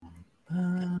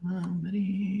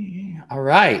All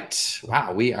right.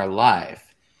 Wow, we are live.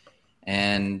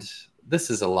 And this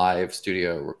is a live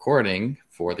studio recording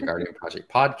for the Guardian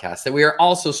Project podcast that we are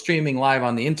also streaming live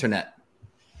on the internet.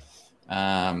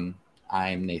 I'm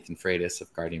Nathan Freitas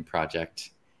of Guardian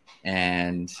Project,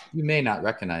 and you may not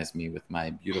recognize me with my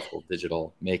beautiful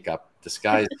digital makeup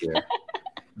disguise here,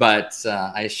 but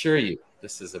I assure you,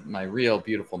 this is my real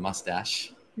beautiful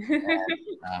mustache.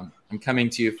 And, I'm coming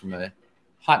to you from a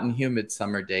hot and humid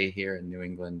summer day here in New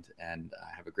England, and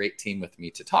I have a great team with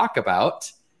me to talk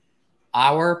about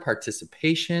our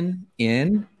participation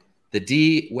in the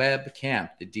D-Web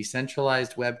Camp, the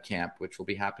Decentralized Web Camp, which will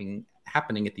be happening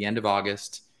at the end of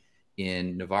August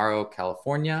in Navarro,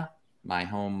 California, my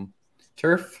home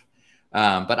turf.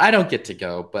 But I don't get to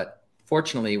go, but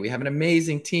fortunately, we have an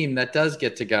amazing team that does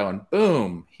get to go, and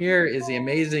boom, here is the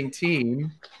amazing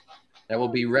team that will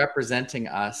be representing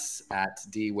us at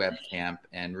D-Web Camp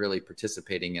and really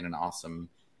participating in an awesome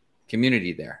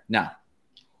community there. Now,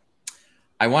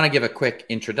 I want to give a quick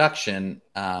introduction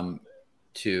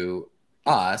to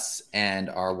us and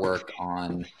our work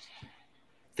on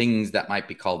things that might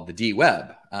be called the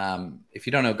D-Web. If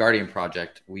you don't know Guardian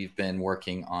Project, we've been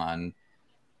working on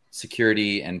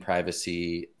security and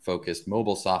privacy-focused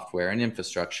mobile software and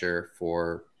infrastructure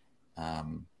for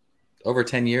over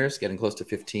 10 years, getting close to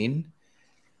 15.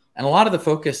 And a lot of the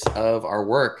focus of our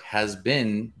work has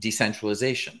been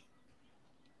decentralization.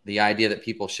 The idea that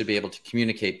people should be able to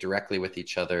communicate directly with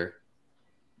each other.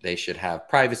 They should have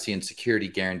privacy and security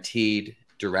guaranteed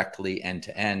directly end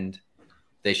to end.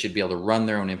 They should be able to run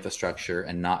their own infrastructure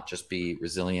and not just be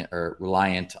resilient or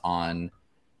reliant on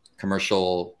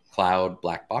commercial cloud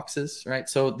black boxes, right?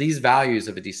 So these values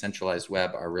of a decentralized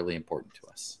web are really important to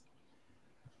us.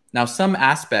 Now, some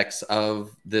aspects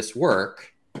of this work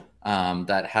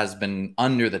that has been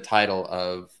under the title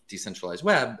of decentralized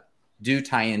web do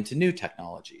tie into new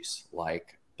technologies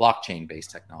like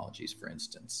blockchain-based technologies, for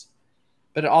instance.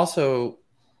 But it also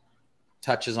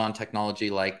touches on technology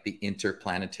like the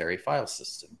interplanetary file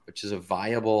system, which is a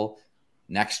viable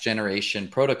next generation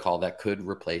protocol that could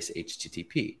replace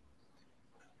HTTP.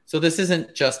 So this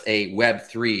isn't just a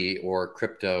Web3 or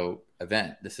crypto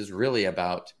event. This is really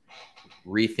about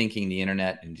rethinking the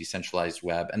internet and decentralized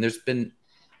web. And there's been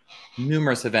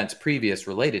numerous events previous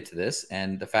related to this,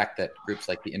 and the fact that groups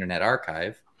like the Internet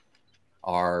Archive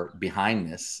are behind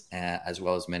this, as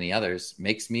well as many others,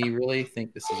 makes me really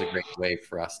think this is a great way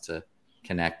for us to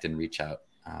connect and reach out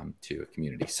to a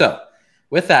community. So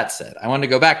with that said, I want to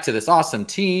go back to this awesome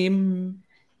team.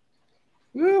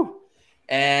 Woo!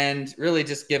 And really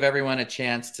just give everyone a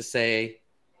chance to say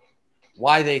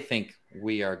why they think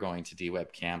we are going to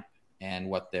D-Web Camp and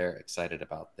what they're excited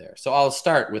about there. So I'll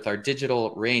start with our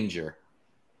digital ranger,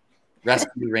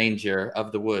 rescue ranger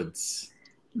of the woods.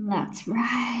 That's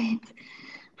right.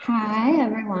 Hi,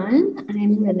 everyone.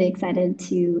 I'm really excited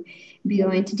to be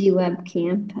going to D-Web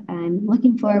Camp. I'm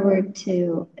looking forward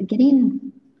to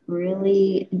getting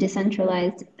really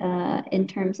decentralized in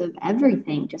terms of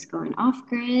everything, just going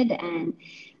off-grid and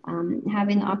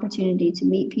having the opportunity to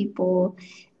meet people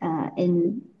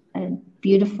in a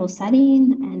beautiful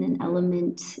setting and an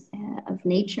element of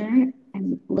nature.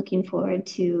 I'm looking forward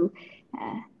to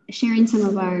sharing some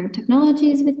of our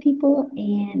technologies with people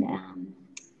and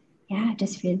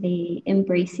just really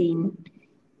embracing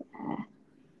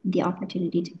the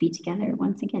opportunity to be together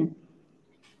once again.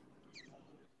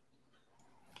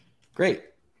 Great.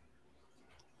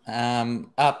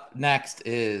 Up next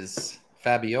is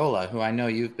Fabiola, who I know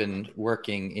you've been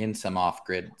working in some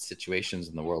off-grid situations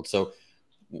in the world. So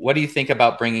what do you think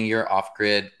about bringing your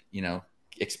off-grid,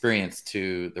 experience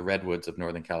to the redwoods of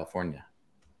Northern California?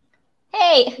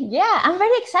 Hey, yeah, I'm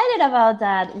very excited about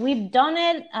that. We've done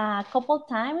it a couple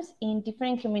times in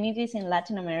different communities in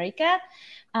Latin America,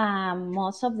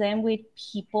 most of them with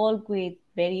people with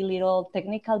very little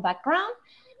technical background,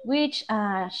 which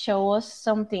show us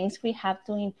some things we have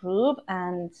to improve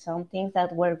and some things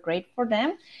that were great for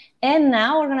them. And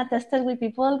now we're going to test it with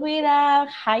people with a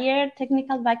higher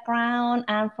technical background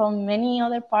and from many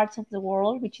other parts of the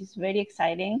world, which is very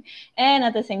exciting and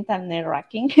at the same time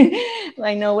nerve-wracking.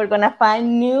 I know we're going to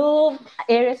find new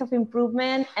areas of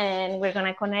improvement and we're going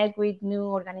to connect with new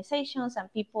organizations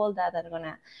and people that are going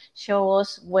to show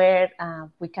us where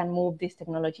we can move these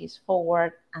technologies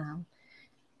forward.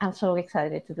 I'm so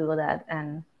excited to do that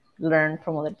and learn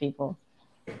from other people.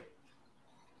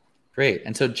 Great.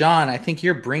 And so, John, I think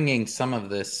you're bringing some of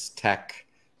this tech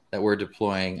that we're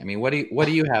deploying. I mean, what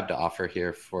do you have to offer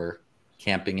here for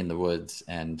camping in the woods?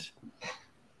 And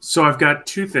so I've got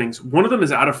two things. One of them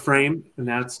is out of frame, and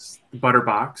that's the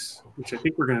Butterbox, which I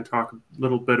think we're going to talk a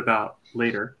little bit about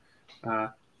later.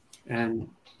 and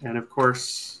of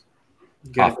course,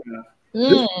 Coffee.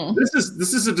 This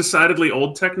is a decidedly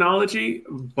old technology,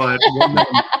 but one that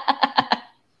I'm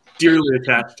dearly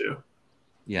attached to.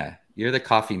 Yeah, you're the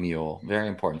coffee mule. Very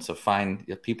important. So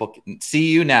if people can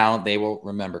see you now, they will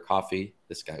remember coffee.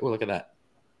 This guy. Oh, look at that.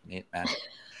 Magic.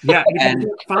 Yeah, and if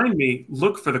you can't find me,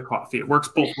 look for the coffee. It works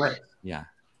both ways. Yeah.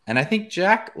 And I think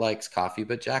Jack likes coffee,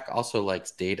 but Jack also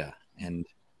likes data and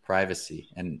privacy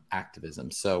and activism.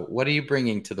 So what are you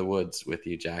bringing to the woods with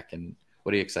you, Jack? And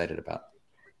what are you excited about?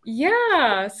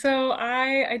 Yeah, so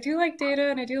I do like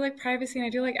data and I do like privacy and I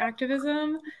do like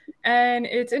activism. And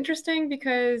it's interesting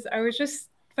because I was just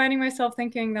finding myself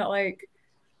thinking that like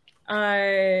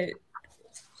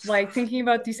thinking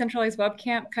about decentralized web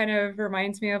camp kind of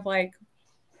reminds me of like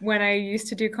when I used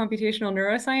to do computational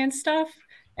neuroscience stuff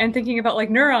and thinking about like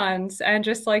neurons and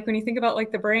just like when you think about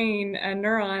like the brain and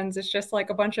neurons, it's just like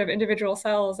a bunch of individual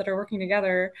cells that are working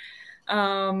together.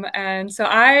 And so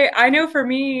I know for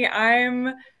me,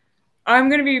 I'm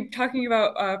going to be talking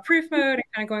about proof mode and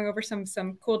kind of going over some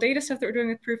cool data stuff that we're doing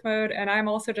with proof mode. And I'm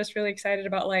also just really excited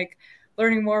about like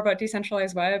learning more about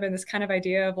decentralized web and this kind of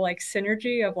idea of like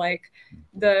synergy of like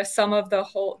the sum of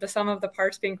the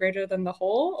parts being greater than the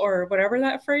whole, or whatever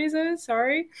that phrase is.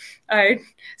 Sorry, I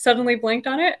suddenly blanked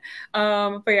on it.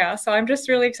 But yeah, so I'm just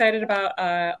really excited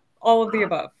about all of the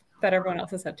above that everyone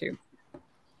else has said too.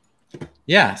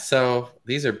 Yeah, so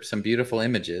these are some beautiful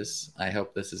images. I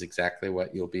hope this is exactly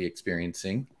what you'll be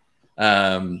experiencing.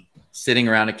 Sitting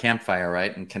around a campfire,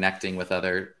 right, and connecting with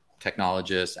other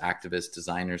technologists, activists,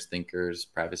 designers, thinkers,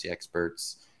 privacy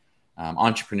experts,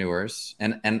 entrepreneurs.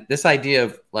 And this idea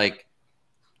of like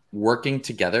working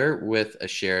together with a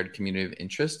shared community of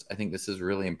interest, I think this is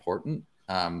really important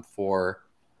for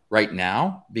right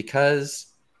now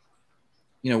because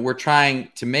we're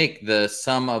trying to make the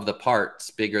sum of the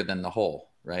parts bigger than the whole,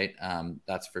 right?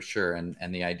 That's for sure.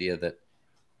 And the idea that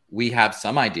we have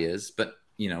some ideas, but,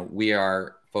 we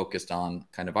are focused on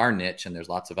kind of our niche and there's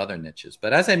lots of other niches.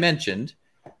 But as I mentioned,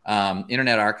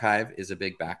 Internet Archive is a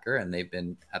big backer and they've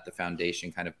been at the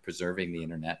foundation kind of preserving the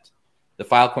internet. The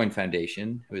Filecoin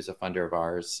Foundation, who is a funder of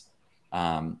ours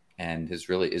and is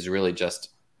really just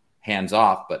hands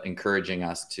off, but encouraging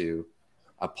us to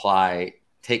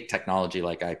take technology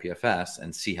like IPFS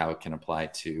and see how it can apply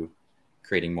to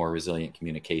creating more resilient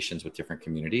communications with different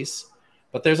communities.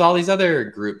 But there's all these other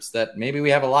groups that maybe we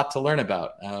have a lot to learn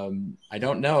about. I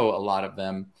don't know a lot of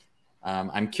them.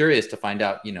 I'm curious to find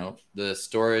out, the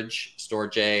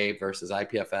Storj versus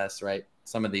IPFS, right?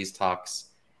 Some of these talks,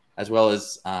 as well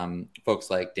as folks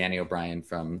like Danny O'Brien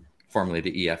from formerly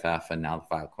the EFF and now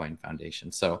the Filecoin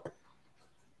Foundation. So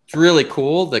it's really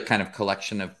cool, the kind of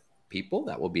collection of people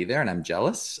that will be there, and I'm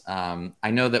jealous.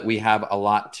 I know that we have a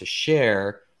lot to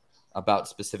share about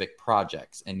specific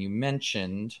projects, and you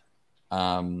mentioned,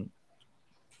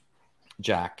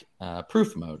 Jack,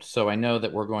 proof mode. So I know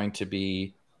that we're going to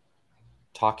be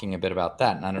talking a bit about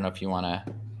that, and I don't know if you want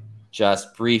to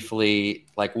just briefly,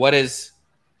 like, what is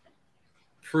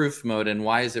proof mode and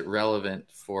why is it relevant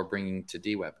for bringing to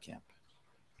DWeb Camp?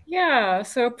 Yeah,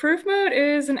 so proof mode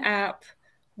is an app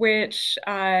which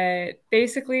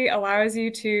basically allows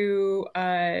you to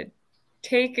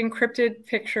take encrypted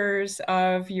pictures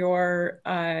of your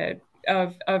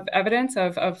of evidence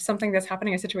of something that's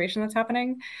happening, a situation that's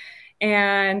happening,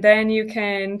 and then you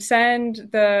can send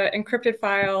the encrypted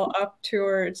file up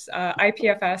towards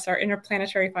IPFS, our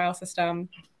interplanetary file system,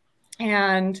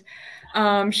 and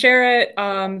share it.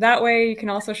 That way, you can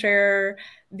also share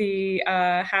the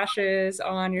hashes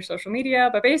on your social media.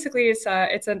 But basically, it's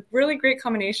a really great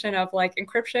combination of like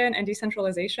encryption and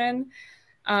decentralization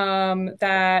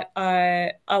that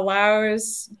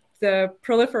allows the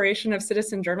proliferation of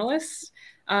citizen journalists.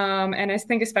 And I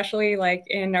think especially like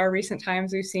in our recent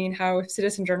times, we've seen how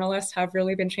citizen journalists have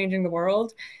really been changing the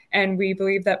world. And we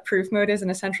believe that proof mode is an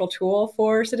essential tool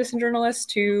for citizen journalists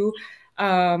to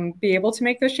be able to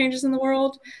make those changes in the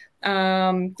world.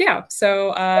 And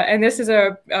this is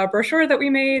a brochure that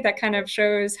we made that kind of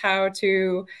shows how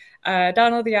to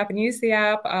download the app and use the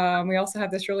app. We also have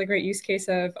this really great use case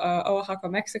of Oaxaca,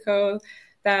 Mexico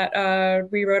that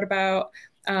we wrote about.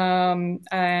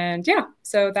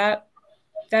 So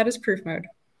that is proof mode.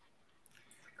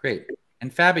 Great.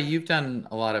 And Fabi, you've done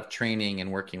a lot of training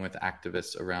and working with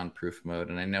activists around proof mode.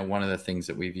 And I know one of the things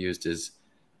that we've used is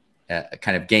a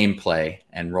kind of gameplay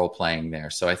and role playing there.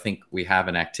 So I think we have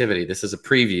an activity. This is a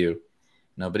preview.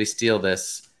 Nobody steal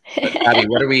this. But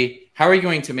Fabi, how are we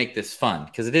going to make this fun?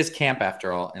 Because it is camp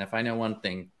after all. And if I know one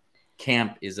thing,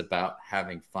 camp is about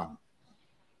having fun.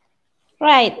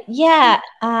 Right. Yeah.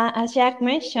 As Jack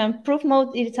mentioned, Proof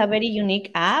Mode is a very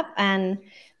unique app, and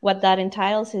what that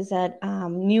entails is that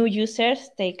new users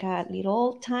take a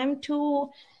little time to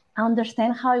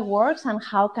understand how it works and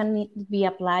how can it be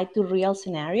applied to real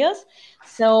scenarios.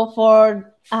 So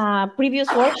for previous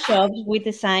workshops, we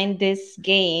designed this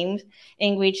game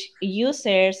in which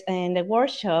users in the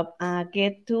workshop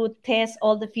get to test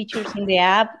all the features in the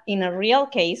app in a real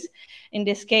case. In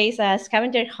this case, a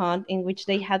scavenger hunt in which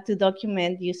they had to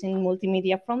document using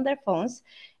multimedia from their phones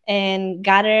and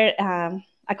gather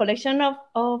a collection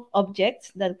of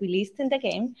objects that we list in the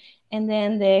game. And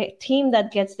then the team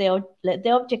that gets the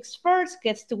objects first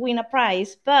gets to win a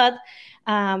prize. But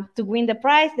to win the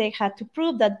prize, they had to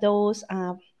prove that those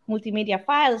multimedia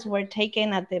files were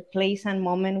taken at the place and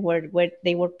moment where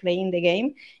they were playing the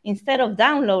game, instead of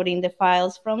downloading the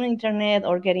files from the internet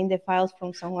or getting the files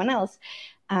from someone else.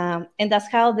 And that's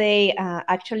how they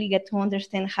actually get to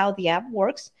understand how the app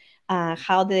works,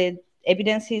 how the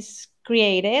evidence is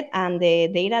created and the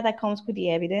data that comes with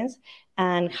the evidence,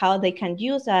 and how they can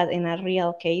use that in a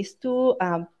real case to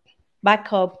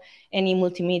back up any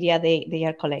multimedia they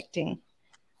are collecting.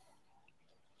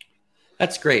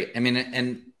 That's great. I mean,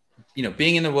 and, you know,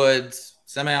 being in the woods,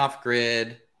 semi-off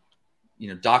grid, you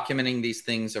know, documenting these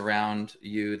things around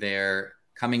you there,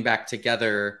 coming back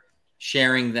together,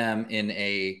 sharing them in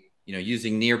a, you know,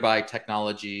 using nearby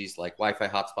technologies like Wi-Fi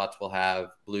hotspots will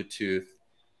have, Bluetooth,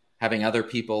 having other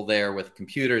people there with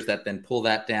computers that then pull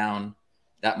that down.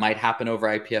 That might happen over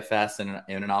IPFS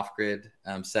in an off-grid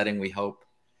setting, we hope.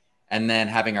 And then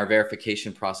having our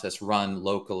verification process run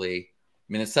locally.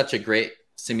 I mean, it's such a great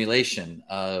simulation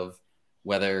of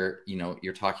whether, you know,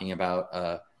 you're talking about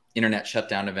an internet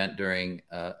shutdown event during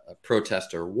a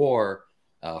protest or war,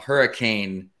 a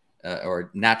hurricane, or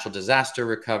natural disaster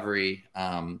recovery.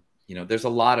 You know, there's a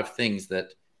lot of things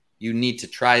that you need to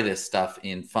try this stuff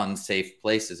in fun, safe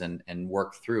places and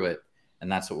work through it.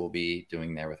 And that's what we'll be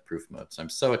doing there with Proof Mode. So I'm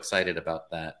so excited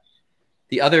about that.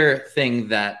 The other thing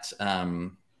that,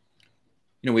 you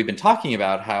know, we've been talking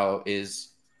about how is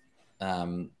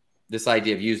this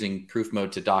idea of using Proof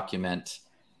Mode to document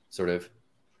sort of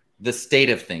the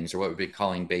state of things, or what we've been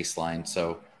calling baseline.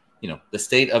 So, you know, the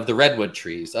state of the redwood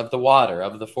trees, of the water,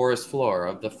 of the forest floor,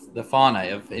 of the fauna,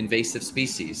 of invasive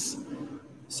species.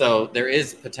 So there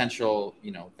is potential,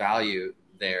 you know, value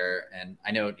there. And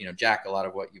I know, you know, Jack, a lot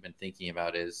of what you've been thinking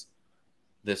about is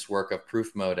this work of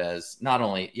Proof Mode as not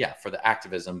only, for the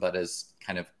activism, but as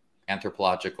kind of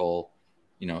anthropological,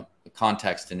 you know,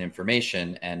 context and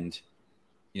information, and,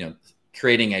 you know,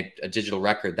 creating a digital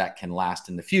record that can last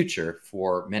in the future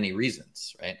for many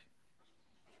reasons, right?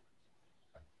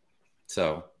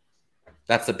 So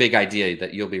that's the big idea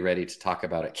that you'll be ready to talk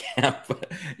about at camp,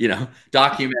 you know,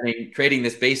 documenting, creating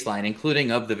this baseline,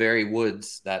 including of the very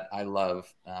woods that I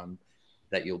love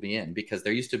that you'll be in, because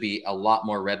there used to be a lot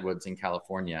more redwoods in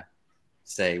California,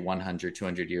 say 100,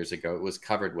 200 years ago. It was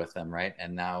covered with them, right?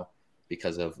 And now,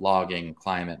 because of logging,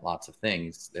 climate, lots of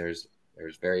things, there's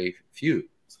very few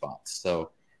spots.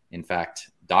 So in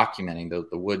fact, documenting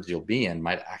the woods you'll be in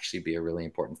might actually be a really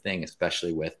important thing,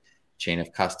 especially with chain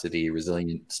of custody,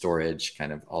 resilient storage,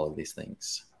 kind of all of these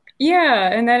things.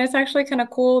 Yeah, and then it's actually kind of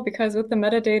cool because with the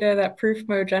metadata that Proof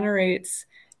Mode generates,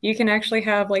 you can actually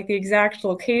have like the exact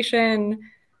location.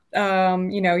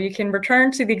 You know, you can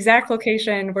return to the exact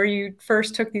location where you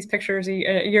first took these pictures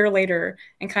a year later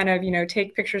and kind of, you know,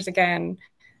 take pictures again.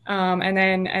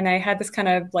 And I had this kind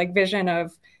of like vision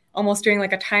of almost doing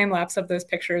like a time lapse of those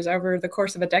pictures over the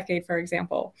course of a decade, for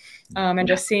example, and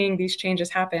just seeing these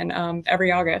changes happen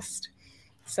every August.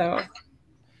 So,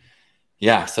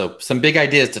 yeah, so some big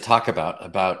ideas to talk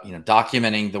about, you know,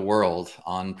 documenting the world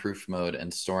on Proof Mode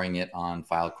and storing it on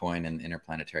Filecoin and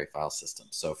interplanetary file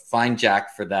systems. So find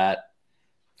Jack for that.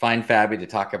 Find Fabi to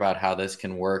talk about how this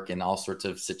can work in all sorts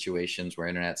of situations where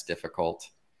internet's difficult.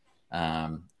 You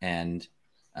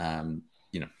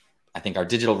know, I think our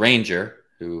digital ranger,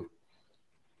 who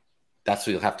that's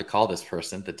what you'll have to call this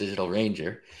person, the digital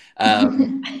ranger,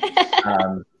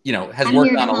 you know, has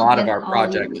worked on a lot of our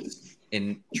projects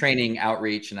in training,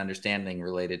 outreach, and understanding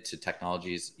related to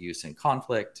technologies use in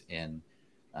conflict, in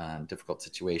difficult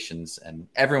situations. And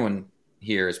everyone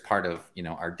here is part of, you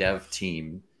know, our dev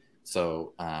team.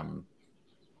 So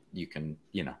you can,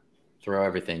 you know, throw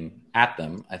everything at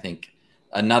them. I think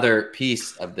another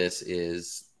piece of this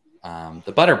is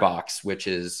the Butterbox, which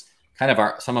is kind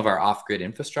of some of our off-grid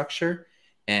infrastructure.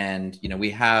 And, you know, we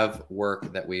have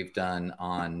work that we've done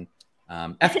on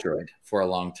F-Droid for a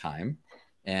long time.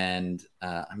 And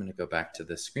I'm going to go back to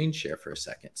the screen share for a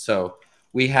second. So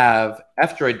we have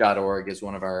fdroid.org is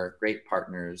one of our great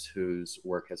partners whose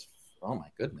work has, oh my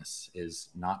goodness, is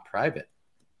not private.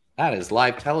 That is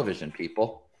live television,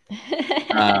 people.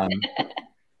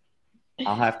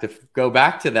 I'll have to go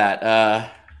back to that.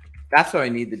 That's why I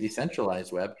need the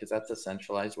decentralized web, because that's a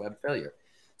centralized web failure.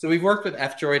 So we've worked with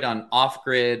F-Droid on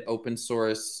off-grid open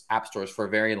source app stores for a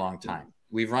very long time.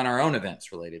 We've run our own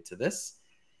events related to this.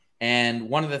 And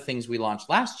one of the things we launched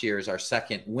last year is our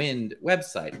second Wind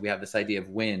website. We have this idea of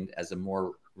Wind as a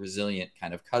more resilient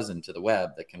kind of cousin to the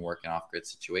web that can work in off-grid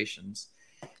situations.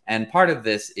 And part of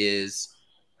this is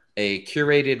a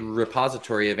curated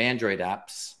repository of Android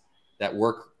apps that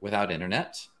work without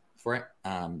internet,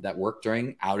 that work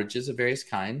during outages of various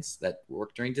kinds, that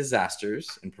work during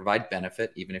disasters and provide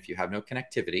benefit even if you have no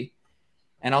connectivity,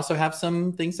 and also have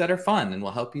some things that are fun and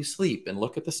will help you sleep and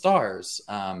look at the stars.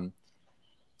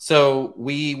 So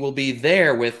we will be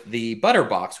there with the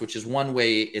Butterbox, which is one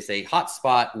way, is a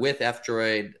hotspot with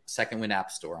F-Droid Second Wind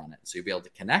App Store on it. So you'll be able to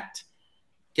connect,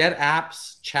 get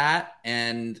apps, chat,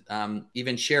 and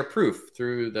even share proof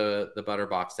through the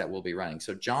Butterbox that we'll be running.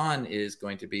 So John is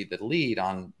going to be the lead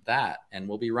on that, and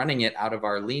we'll be running it out of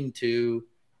our lean-to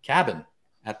cabin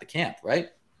at the camp, right?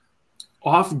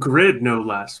 Off-grid, no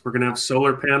less. We're going to have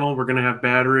solar panel. We're going to have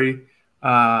battery.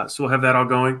 So we'll have that all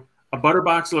going. A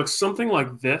Butterbox looks something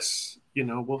like this. You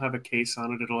know, we'll have a case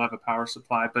on it. It'll have a power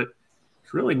supply, but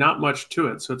it's really not much to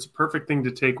it. So it's a perfect thing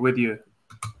to take with you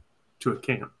to a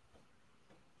camp.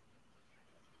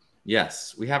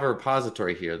 Yes, we have a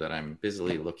repository here that I'm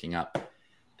busily looking up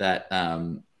that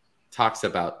talks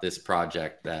about this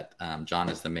project that John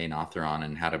is the main author on,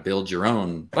 and how to build your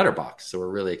own Butterbox. So we're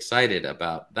really excited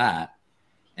about that,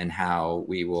 and how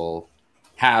we will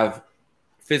have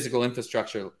physical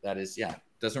infrastructure that is,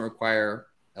 doesn't require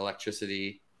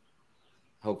electricity.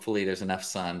 Hopefully there's enough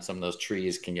sun. Some of those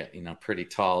trees can get, pretty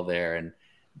tall there, and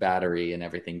battery and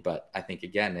everything. But I think,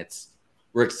 again,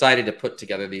 we're excited to put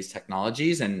together these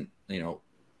technologies. And,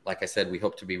 like I said, we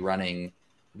hope to be running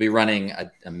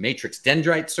a Matrix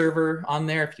Dendrite server on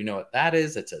there. If you know what that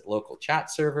is, it's a local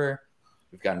chat server.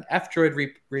 We've got an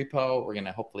F-Droid repo. We're going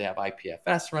to hopefully have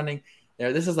IPFS running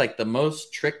there. This is like the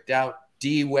most tricked out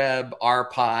DWeb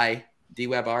RPi,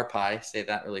 say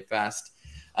that really fast,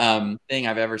 thing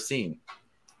I've ever seen.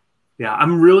 Yeah,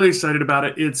 I'm really excited about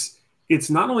it. It's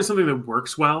not only something that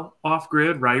works well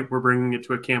off-grid, right? We're bringing it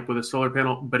to a camp with a solar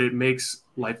panel, but it makes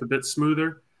life a bit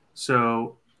smoother.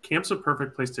 So camp's a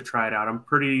perfect place to try it out. I'm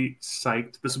pretty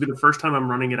psyched. This will be the first time I'm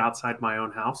running it outside my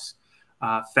own house.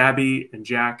 Fabi and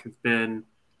Jack have been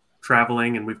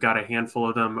traveling, and we've got a handful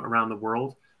of them around the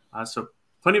world. So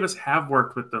plenty of us have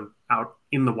worked with them out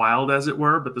in the wild, as it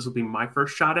were, but this will be my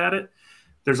first shot at it.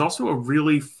 There's also a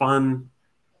really fun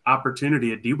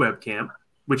opportunity at DWeb Camp,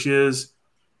 which is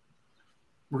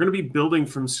we're going to be building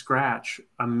from scratch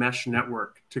a mesh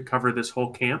network to cover this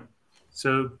whole camp.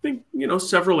 So think,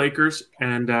 several acres.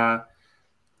 And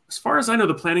as far as I know,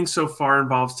 the planning so far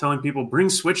involves telling people, bring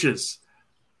switches,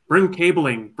 bring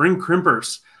cabling, bring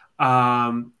crimpers.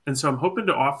 And so I'm hoping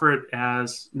to offer it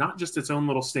as not just its own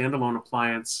little standalone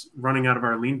appliance running out of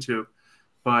our lean-to,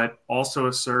 but also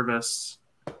a service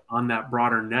on that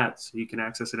broader net so you can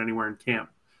access it anywhere in camp.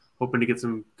 Hoping to get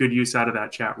some good use out of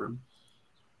that chat room.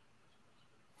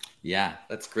 Yeah,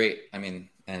 that's great. I mean,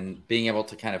 and being able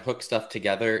to kind of hook stuff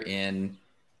together in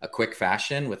a quick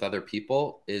fashion with other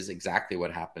people is exactly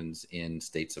what happens in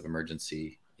states of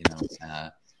emergency,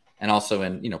 and also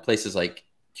in, places like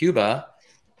Cuba,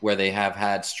 where they have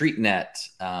had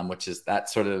StreetNet, which is that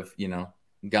sort of,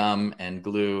 gum and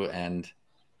glue and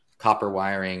copper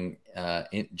wiring,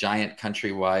 giant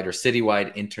countrywide or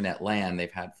citywide internet LAN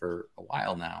they've had for a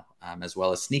while now, as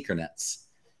well as sneaker nets.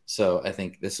 So I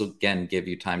think this will, again, give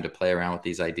you time to play around with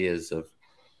these ideas of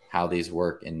how these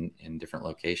work in different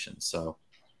locations. So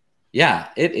yeah,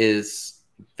 it is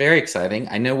very exciting.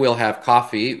 I know we'll have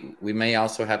coffee. We may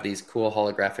also have these cool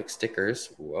holographic stickers.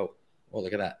 Whoa,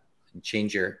 look at that. And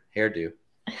change your hairdo.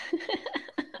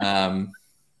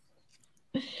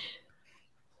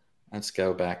 Let's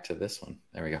go back to this one.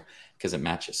 There we go, because it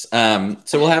matches.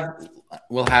 So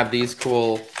we'll have these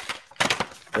cool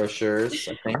brochures,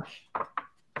 I think.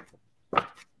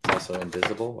 It's also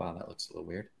invisible. Wow, that looks a little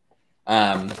weird.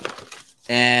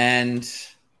 And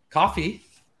coffee,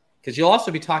 because you'll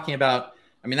also be talking about,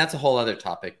 that's a whole other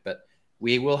topic, but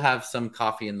we will have some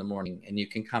coffee in the morning, and you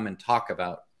can come and talk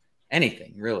about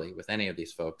anything really with any of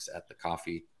these folks at the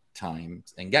coffee time,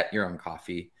 and get your own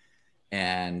coffee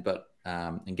and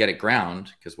get it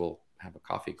ground, because we'll have a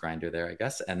coffee grinder there, I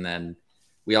guess. And then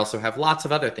we also have lots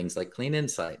of other things like Clean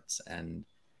Insights and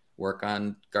work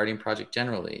on Guardian Project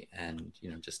generally. And,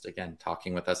 just again,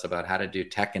 talking with us about how to do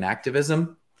tech and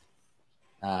activism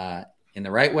in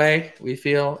the right way, we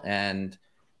feel, and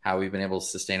how we've been able to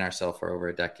sustain ourselves for over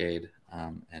a decade,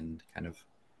 and kind of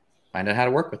find out how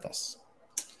to work with us.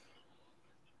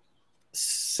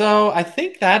 So I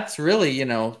think that's really,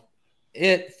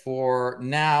 it for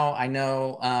now. I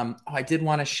know I did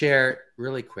want to share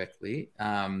really quickly.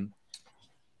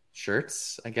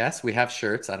 Shirts, I guess. We have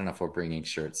shirts. I don't know if we're bringing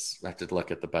shirts. I have to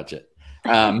look at the budget.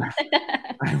 I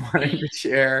wanted to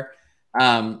share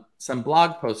some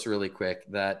blog posts really quick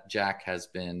that Jack has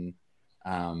been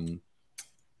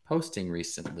posting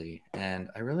recently. And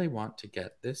I really want to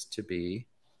get this to be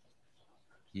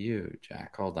you,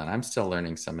 Jack. Hold on. I'm still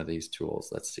learning some of these tools.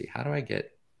 Let's see. How do I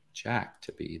get Jack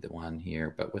to be the one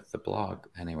here, but with the blog?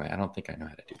 Anyway, I don't think I know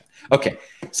how to do that. Okay.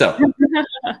 So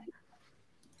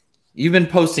you've been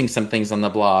posting some things on the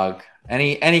blog.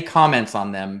 Any comments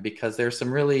on them? Because there's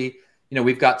some really,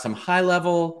 we've got some high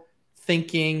level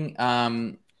thinking,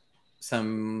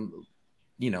 some,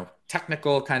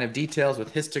 technical kind of details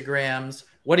with histograms.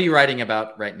 What are you writing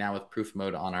about right now with Proof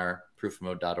Mode on our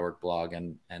proofmode.org blog,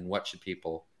 and why should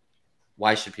people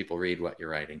read what you're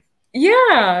writing?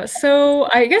 Yeah, so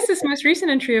I guess this most recent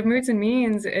entry of Moods and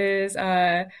Means is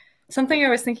something I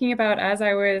was thinking about as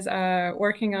I was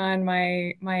working on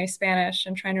my Spanish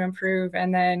and trying to improve,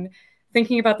 and then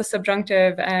thinking about the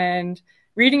subjunctive and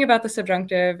reading about the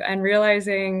subjunctive and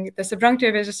realizing the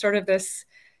subjunctive is just sort of this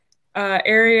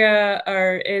area,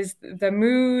 or is the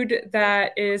mood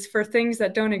that is for things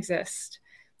that don't exist.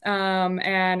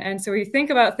 And so we think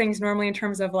about things normally in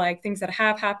terms of like things that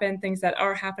have happened, things that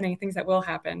are happening, things that will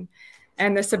happen.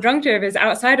 And the subjunctive is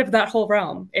outside of that whole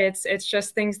realm. It's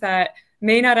just things that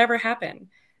may not ever happen.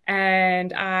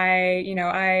 And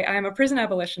I'm a prison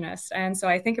abolitionist. And so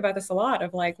I think about this a lot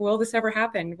of like, will this ever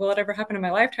happen? Will it ever happen in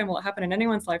my lifetime? Will it happen in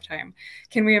anyone's lifetime?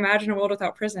 Can we imagine a world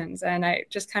without prisons? And I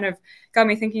just kind of got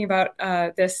me thinking about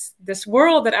this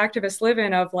world that activists live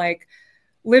in, of like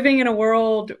living in a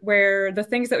world where the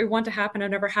things that we want to happen have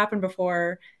never happened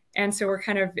before. And so we're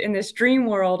kind of in this dream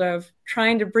world of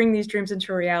trying to bring these dreams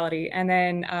into reality. And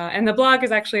then, and the blog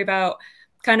is actually about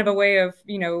kind of a way of,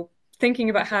 thinking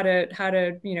about how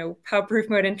Proof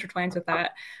Mode intertwines with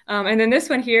that. And then this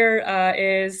one here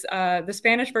is the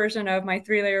Spanish version of my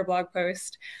 3-layer blog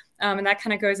post. And that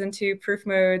kind of goes into Proof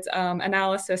Mode's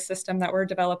analysis system that we're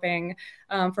developing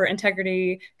for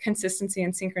integrity, consistency,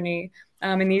 and synchrony.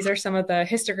 And these are some of the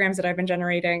histograms that I've been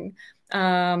generating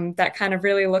that kind of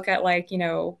really look at, like,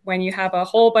 when you have a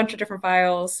whole bunch of different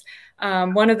files,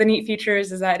 one of the neat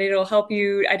features is that it'll help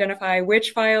you identify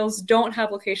which files don't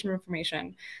have location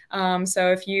information.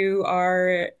 So if you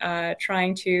are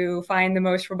trying to find the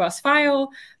most robust file,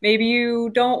 maybe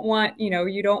you don't want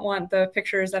the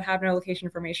pictures that have no location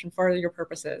information for your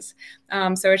purposes.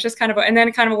 So it's just kind of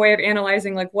a way of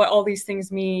analyzing like what all these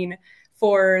things mean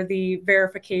for the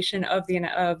verification of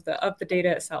the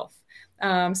data itself.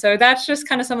 So that's just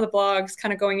kind of some of the blogs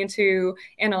kind of going into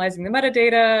analyzing the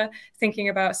metadata, thinking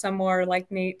about some more, like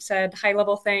Nate said, high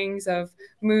level things of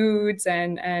moods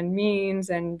and means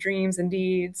and dreams and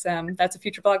deeds. That's a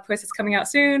future blog post that's coming out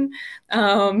soon.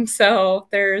 So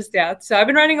I've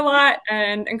been writing a lot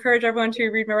and encourage everyone to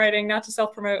read my writing, not to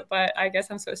self-promote, but I guess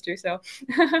I'm supposed to, so.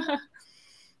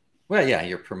 Well, yeah,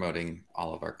 you're promoting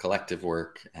all of our collective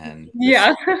work and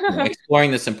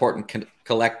exploring this important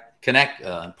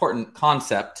important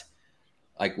concept.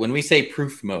 Like when we say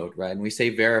proof mode, right, and we say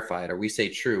verified or we say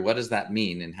true, what does that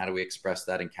mean, and how do we express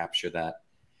that and capture that?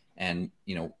 And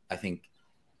I think,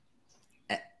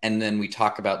 and then we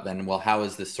talk about well, how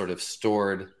is this sort of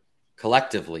stored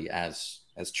collectively as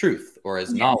truth or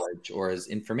as knowledge or as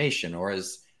information or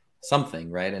as something,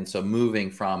 right? And so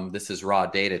moving from this is raw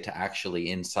data to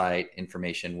actually insight,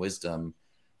 information, wisdom,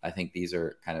 I think these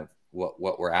are kind of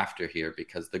what we're after here,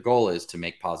 because the goal is to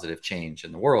make positive change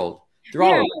in the world through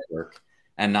all of our work,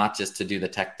 and not just to do the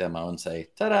tech demo and say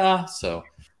ta-da. So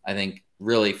I think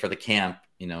really for the camp,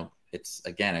 it's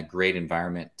again a great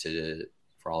environment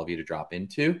for all of you to drop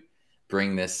into,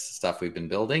 bring this stuff we've been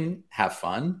building, have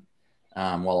fun,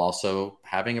 while also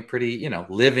having a pretty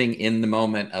living in the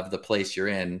moment of the place you're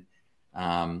in,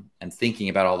 and thinking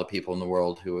about all the people in the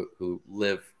world who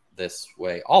live this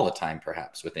way all the time,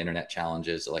 perhaps with internet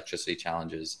challenges, electricity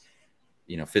challenges,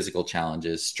 physical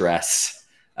challenges, stress.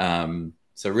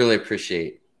 So really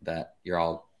appreciate that you're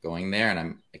all going there, and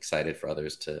I'm excited for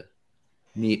others to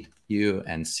meet you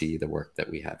and see the work that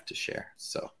we have to share.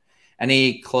 So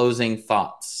any closing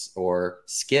thoughts or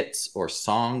skits or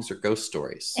songs or ghost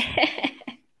stories?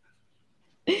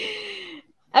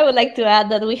 I would like to add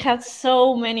that we have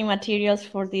so many materials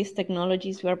for these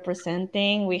technologies we are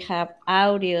presenting. We have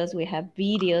audios, we have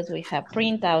videos, we have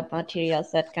printout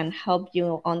materials that can help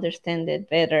you understand it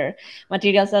better.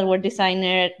 Materials that were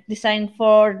designed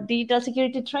for digital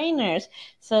security trainers,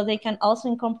 so they can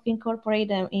also incorporate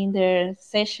them in their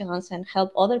sessions and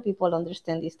help other people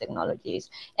understand these technologies.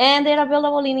 And they're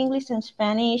available in English and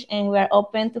Spanish, and we're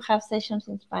open to have sessions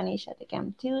in Spanish at the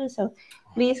camp too. So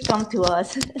please come to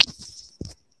us.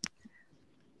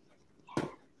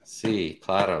 Sí,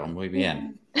 claro, muy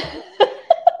bien.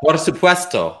 Por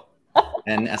supuesto,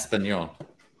 en español.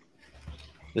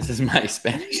 This is my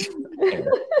Spanish.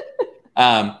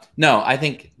 No, I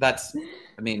think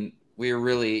we're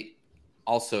really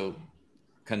also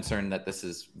concerned that this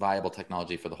is viable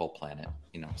technology for the whole planet,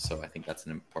 so I think that's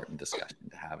an important discussion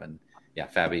to have. And yeah,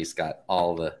 Fabi's got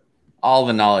all the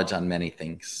knowledge on many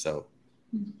things. So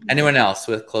anyone else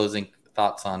with closing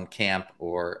thoughts on camp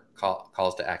or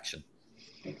calls to action?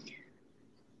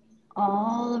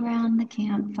 All around the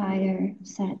campfire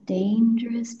sat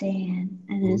Dangerous Dan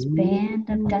and his band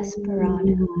of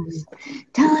desperados.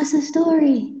 Tell us a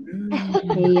story,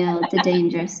 they yelled to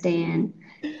Dangerous Dan.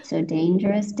 So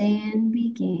Dangerous Dan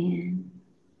began.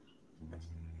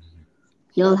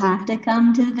 You'll have to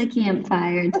come to the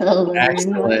campfire to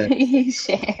learn what he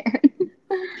shared.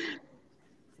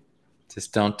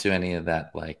 Just don't do any of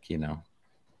that,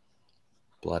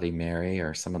 Bloody Mary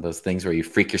or some of those things where you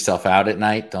freak yourself out at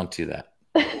night. Don't do that.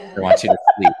 I want you to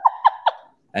sleep.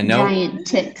 And no giant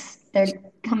ticks. They're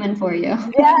coming for you.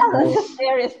 Yeah, that's the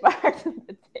scariest part of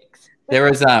the ticks. There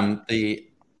was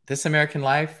This American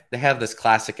Life. They have this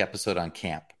classic episode on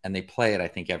camp, and they play it, I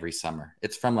think, every summer.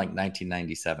 It's from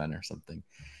 1997 or something.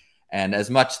 And as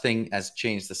much thing has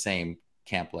changed the same,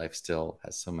 camp life still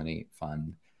has so many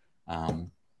fun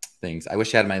things. I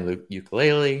wish I had my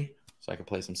ukulele so I could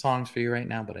play some songs for you right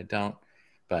now, but I don't.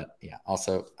 But yeah,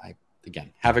 also,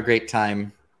 again, have a great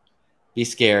time. Be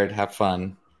scared. Have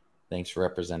fun. Thanks for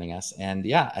representing us. And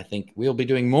yeah, I think we'll be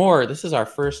doing more. This is our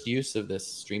first use of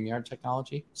this StreamYard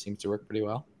technology. Seems to work pretty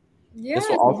well. Yeah. This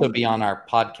will also be on our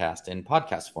podcast in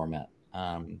podcast format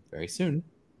very soon.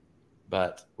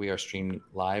 But we are streaming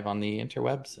live on the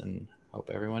interwebs, and hope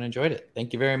everyone enjoyed it.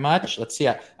 Thank you very much. Let's see.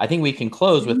 I think we can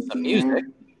close with some music.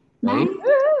 Ready?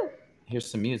 Here's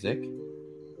some music.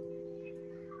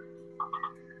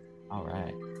 All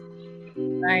right.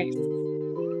 Nice.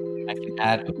 I can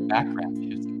add a background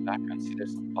music. Background. See,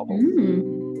 there's some bubbles.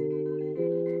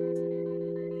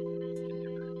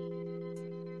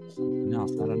 Something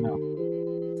else. I don't know.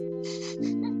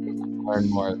 Learn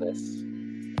more of this.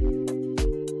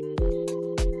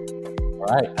 All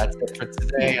right, that's it for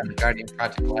today on the Guardian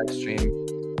Project live stream.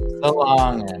 So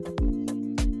long and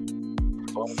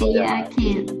see ya at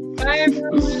camp. Bye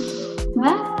everyone.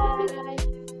 Bye.